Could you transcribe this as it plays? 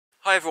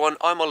Hi everyone,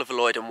 I'm Oliver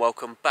Lloyd and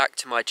welcome back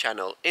to my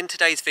channel. In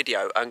today's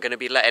video I'm going to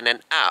be letting an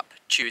app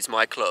choose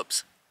my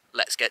clubs.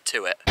 Let's get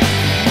to it.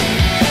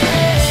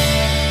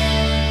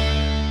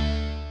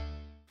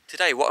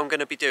 Today what I'm going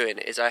to be doing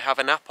is I have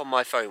an app on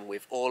my phone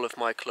with all of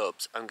my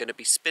clubs. I'm going to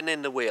be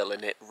spinning the wheel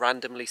and it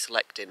randomly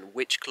selecting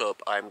which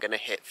club I'm going to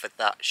hit for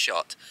that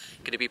shot.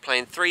 I'm going to be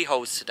playing 3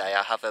 holes today.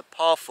 I have a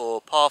par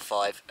 4, par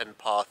 5 and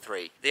par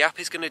 3. The app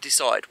is going to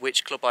decide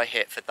which club I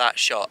hit for that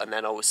shot and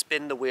then I will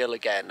spin the wheel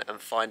again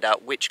and find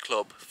out which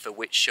club for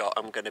which shot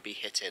I'm going to be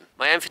hitting.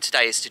 My aim for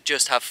today is to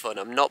just have fun.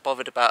 I'm not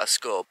bothered about a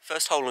score.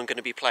 First hole I'm going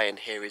to be playing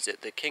here is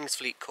at the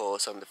Kingsfleet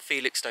course on the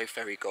Felixstowe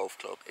Ferry Golf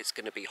Club. It's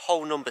going to be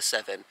hole number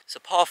 7. It's a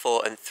par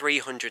 4 and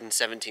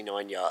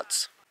 379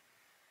 yards.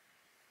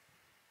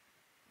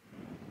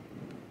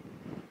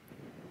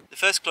 The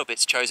first club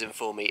it's chosen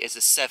for me is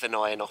a 7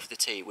 iron off the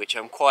tee, which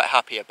I'm quite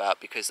happy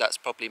about because that's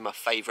probably my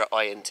favourite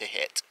iron to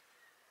hit.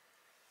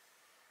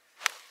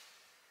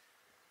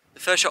 The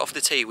first shot off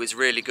the tee was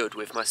really good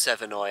with my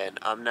 7 iron.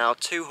 I'm now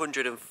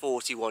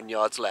 241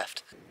 yards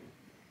left.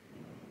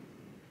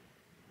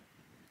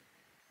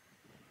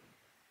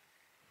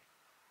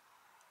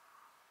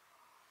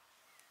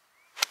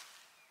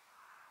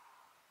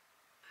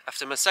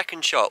 After my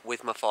second shot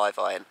with my 5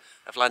 iron,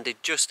 I've landed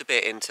just a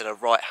bit into the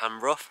right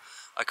hand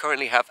rough. I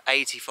currently have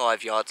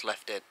 85 yards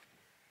left in.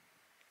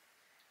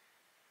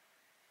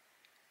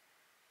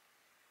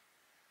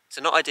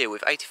 So not ideal,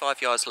 with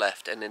 85 yards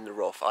left and in the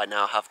rough I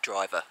now have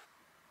driver.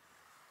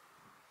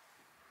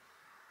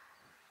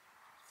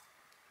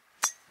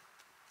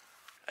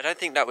 I don't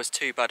think that was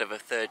too bad of a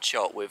third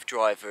shot with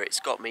driver.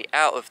 It's got me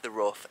out of the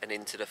rough and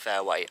into the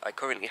fairway. I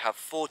currently have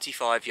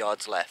 45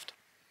 yards left.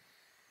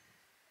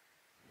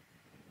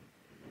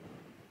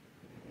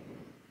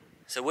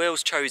 So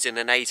Will's chosen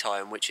an 8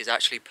 iron, which is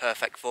actually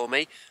perfect for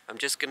me. I'm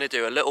just going to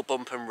do a little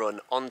bump and run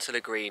onto the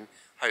green,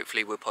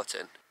 hopefully we're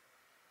putting.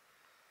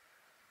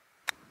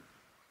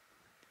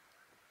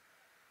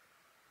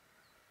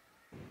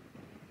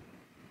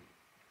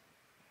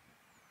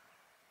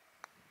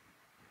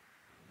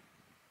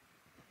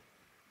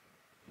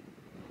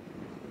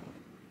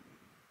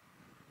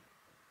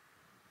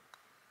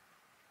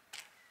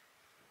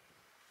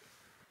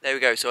 There we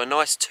go, so a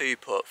nice 2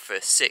 putt for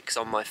 6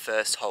 on my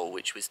first hole,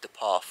 which was the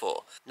par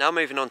 4. Now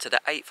moving on to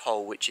the 8th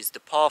hole, which is the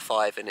par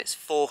 5 and it's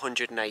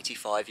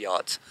 485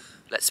 yards.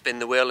 Let's spin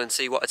the wheel and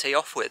see what I tee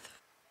off with.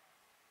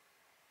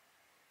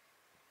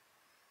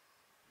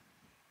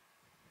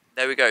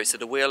 There we go, so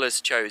the wheel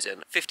has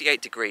chosen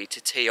 58 degree to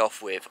tee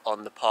off with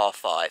on the par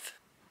 5.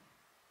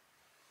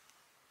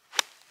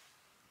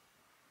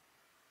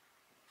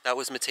 That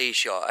was my tee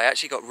shot. I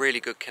actually got really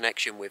good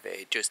connection with it.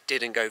 It just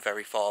didn't go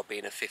very far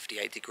being a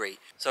 58 degree.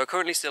 So I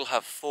currently still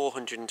have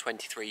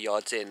 423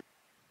 yards in.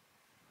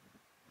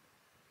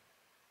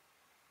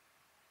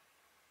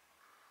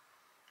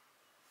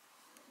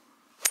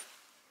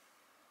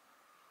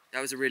 That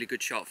was a really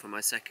good shot for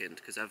my second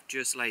because I've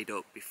just laid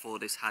up before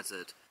this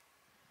hazard.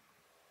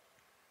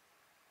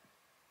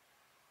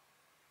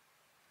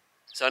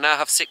 So I now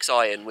have 6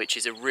 iron, which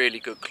is a really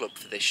good club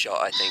for this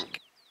shot, I think.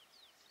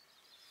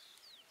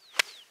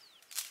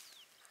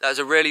 That was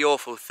a really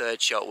awful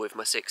third shot with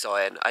my 6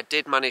 iron. I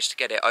did manage to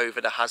get it over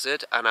the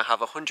hazard and I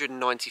have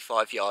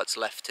 195 yards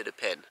left to the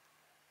pin.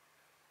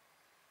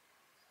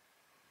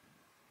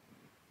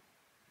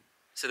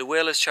 So the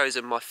wheel has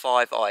chosen my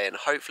 5 iron.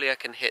 Hopefully I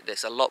can hit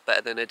this a lot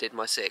better than I did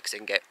my 6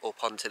 and get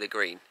up onto the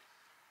green.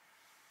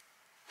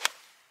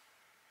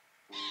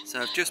 So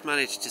I've just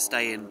managed to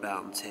stay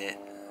inbound here.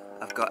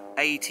 I've got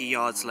 80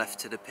 yards left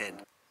to the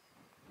pin.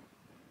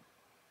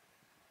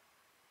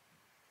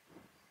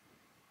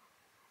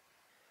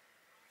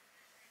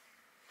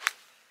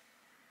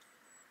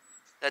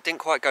 That didn't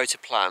quite go to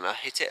plan. I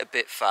hit it a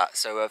bit fat,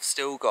 so I've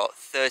still got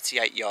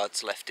 38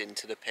 yards left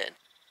into the pin.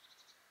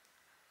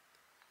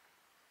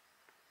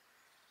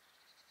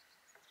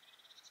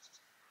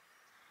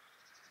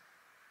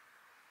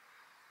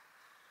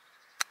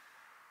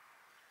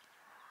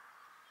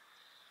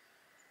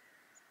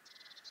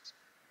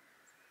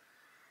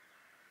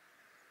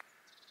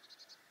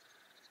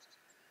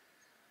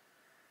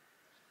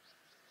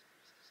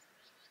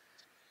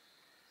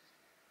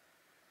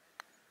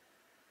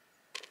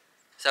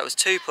 So that was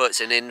 2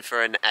 putts and in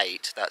for an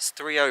 8. That's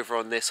 3 over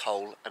on this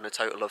hole and a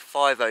total of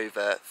 5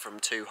 over from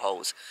 2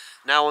 holes.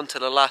 Now on to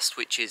the last,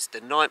 which is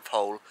the 9th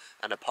hole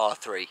and a par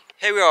 3.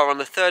 Here we are on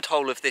the 3rd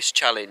hole of this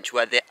challenge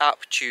where the app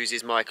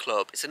chooses my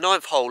club. It's a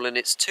 9th hole and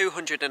it's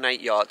 208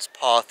 yards,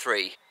 par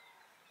 3.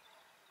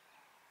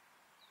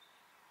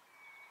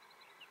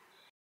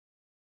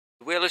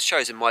 The wheel has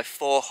chosen my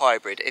 4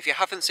 hybrid. If you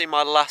haven't seen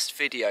my last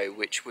video,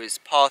 which was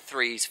par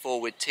 3's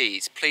forward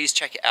tees, please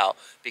check it out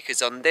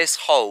because on this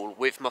hole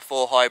with my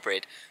 4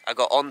 hybrid I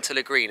got onto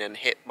the green and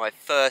hit my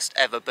first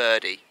ever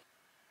birdie.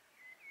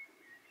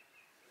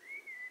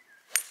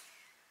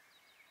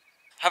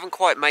 Haven't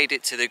quite made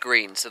it to the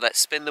green, so let's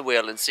spin the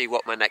wheel and see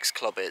what my next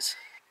club is.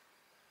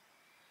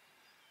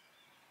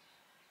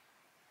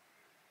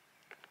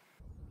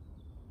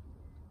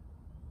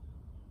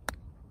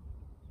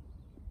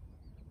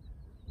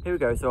 Here we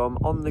go, so I'm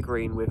on the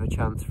green with a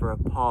chance for a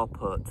par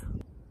putt.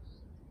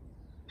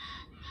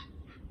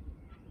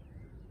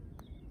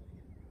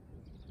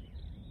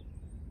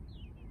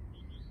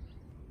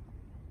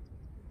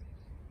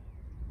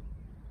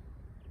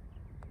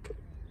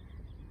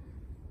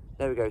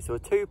 There we go, so a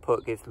 2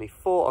 putt gives me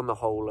 4 on the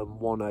hole and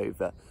 1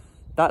 over.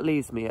 That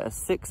leaves me at a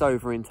 6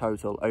 over in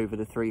total over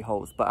the 3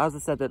 holes. But as I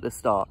said at the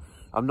start,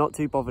 I'm not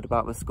too bothered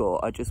about my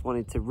score. I just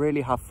wanted to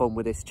really have fun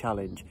with this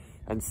challenge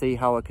and see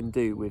how I can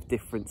do with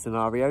different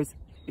scenarios.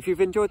 If you've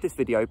enjoyed this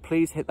video,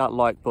 please hit that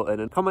like button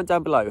and comment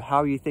down below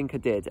how you think I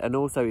did, and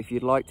also if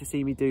you'd like to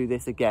see me do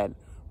this again,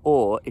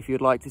 or if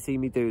you'd like to see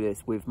me do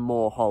this with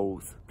more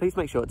holes. Please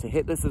make sure to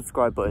hit the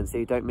subscribe button so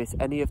you don't miss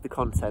any of the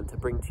content to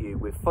bring to you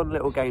with fun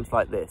little games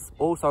like this.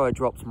 Also, I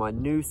dropped my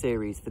new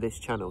series for this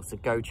channel, so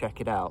go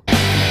check it out.